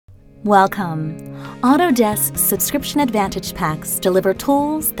Welcome. Autodesk Subscription Advantage Packs deliver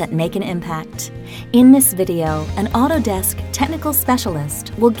tools that make an impact. In this video, an Autodesk technical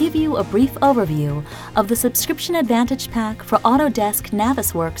specialist will give you a brief overview of the Subscription Advantage Pack for Autodesk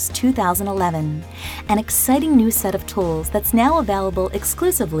Navisworks 2011, an exciting new set of tools that's now available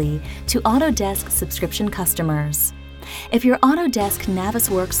exclusively to Autodesk subscription customers. If your Autodesk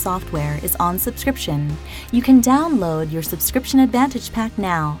Navisworks software is on subscription, you can download your Subscription Advantage Pack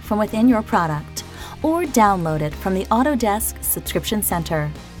now from within your product, or download it from the Autodesk Subscription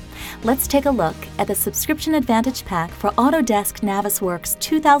Center. Let's take a look at the Subscription Advantage Pack for Autodesk Navisworks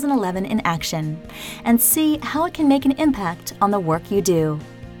 2011 in action, and see how it can make an impact on the work you do.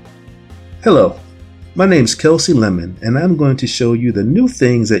 Hello. My name's Kelsey Lemon, and I'm going to show you the new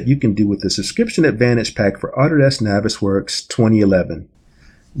things that you can do with the Subscription Advantage Pack for Autodesk Navisworks 2011.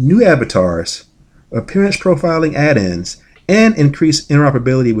 New avatars, appearance profiling add-ins, and increased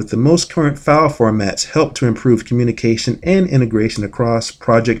interoperability with the most current file formats help to improve communication and integration across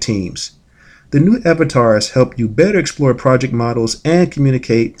project teams. The new avatars help you better explore project models and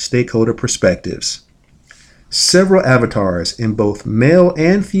communicate stakeholder perspectives. Several avatars in both male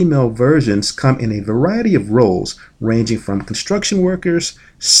and female versions come in a variety of roles, ranging from construction workers,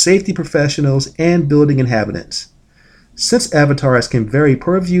 safety professionals, and building inhabitants. Since avatars can vary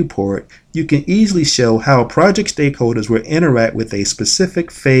per viewport, you can easily show how project stakeholders will interact with a specific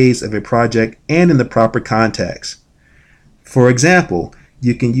phase of a project and in the proper context. For example,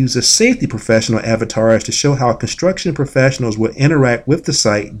 you can use a safety professional avatars to show how construction professionals will interact with the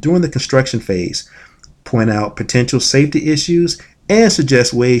site during the construction phase, point out potential safety issues, and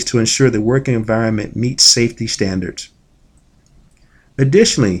suggest ways to ensure the working environment meets safety standards.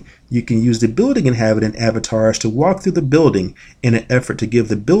 Additionally, you can use the building inhabitant avatars to walk through the building in an effort to give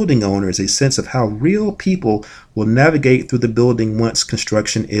the building owners a sense of how real people will navigate through the building once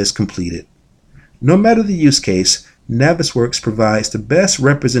construction is completed. No matter the use case, Navisworks provides the best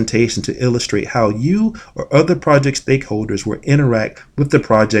representation to illustrate how you or other project stakeholders will interact with the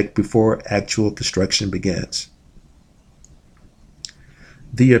project before actual construction begins.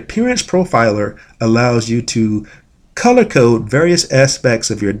 The Appearance Profiler allows you to color code various aspects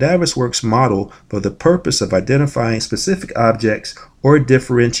of your Navisworks model for the purpose of identifying specific objects or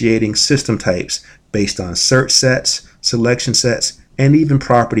differentiating system types based on search sets, selection sets, and even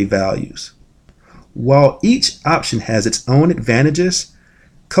property values. While each option has its own advantages,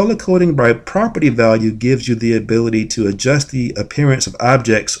 color coding by property value gives you the ability to adjust the appearance of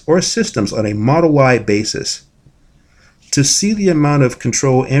objects or systems on a model-wide basis. To see the amount of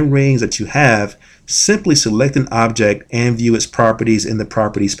control and ratings that you have, simply select an object and view its properties in the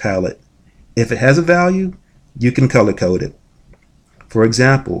Properties palette. If it has a value, you can color code it. For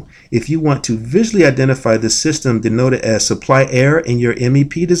example, if you want to visually identify the system denoted as supply error in your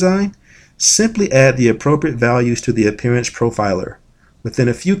MEP design, simply add the appropriate values to the Appearance Profiler. Within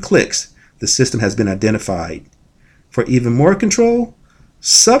a few clicks, the system has been identified. For even more control,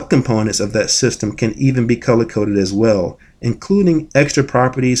 subcomponents of that system can even be color-coded as well, including extra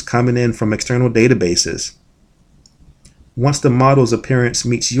properties coming in from external databases. Once the model's appearance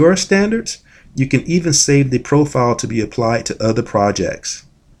meets your standards, you can even save the profile to be applied to other projects.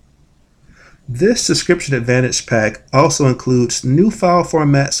 This Subscription Advantage Pack also includes new file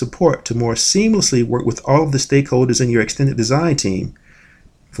format support to more seamlessly work with all of the stakeholders in your extended design team.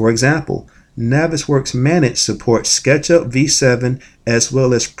 For example, Navisworks Manage supports SketchUp v7 as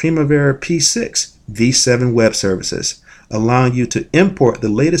well as Primavera P6 v7 web services, allowing you to import the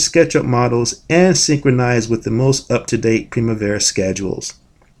latest SketchUp models and synchronize with the most up-to-date Primavera schedules.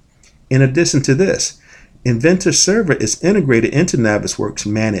 In addition to this, Inventor Server is integrated into Navisworks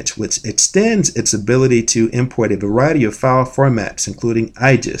Manage, which extends its ability to import a variety of file formats, including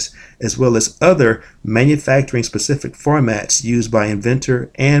IGES, as well as other manufacturing-specific formats used by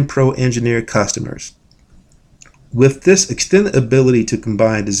Inventor and Pro Engineer customers. With this extended ability to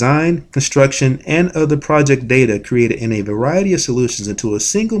combine design, construction, and other project data created in a variety of solutions into a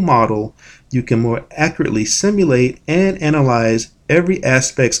single model, you can more accurately simulate and analyze every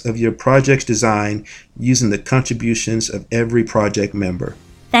aspect of your project's design using the contributions of every project member.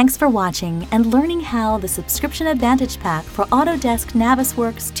 Thanks for watching and learning how the Subscription Advantage Pack for Autodesk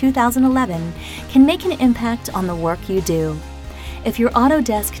Navisworks 2011 can make an impact on the work you do. If your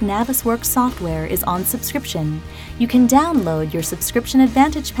Autodesk Navisworks software is on subscription, you can download your Subscription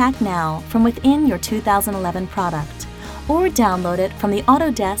Advantage Pack now from within your 2011 product, or download it from the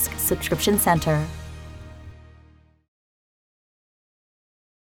Autodesk Subscription Center.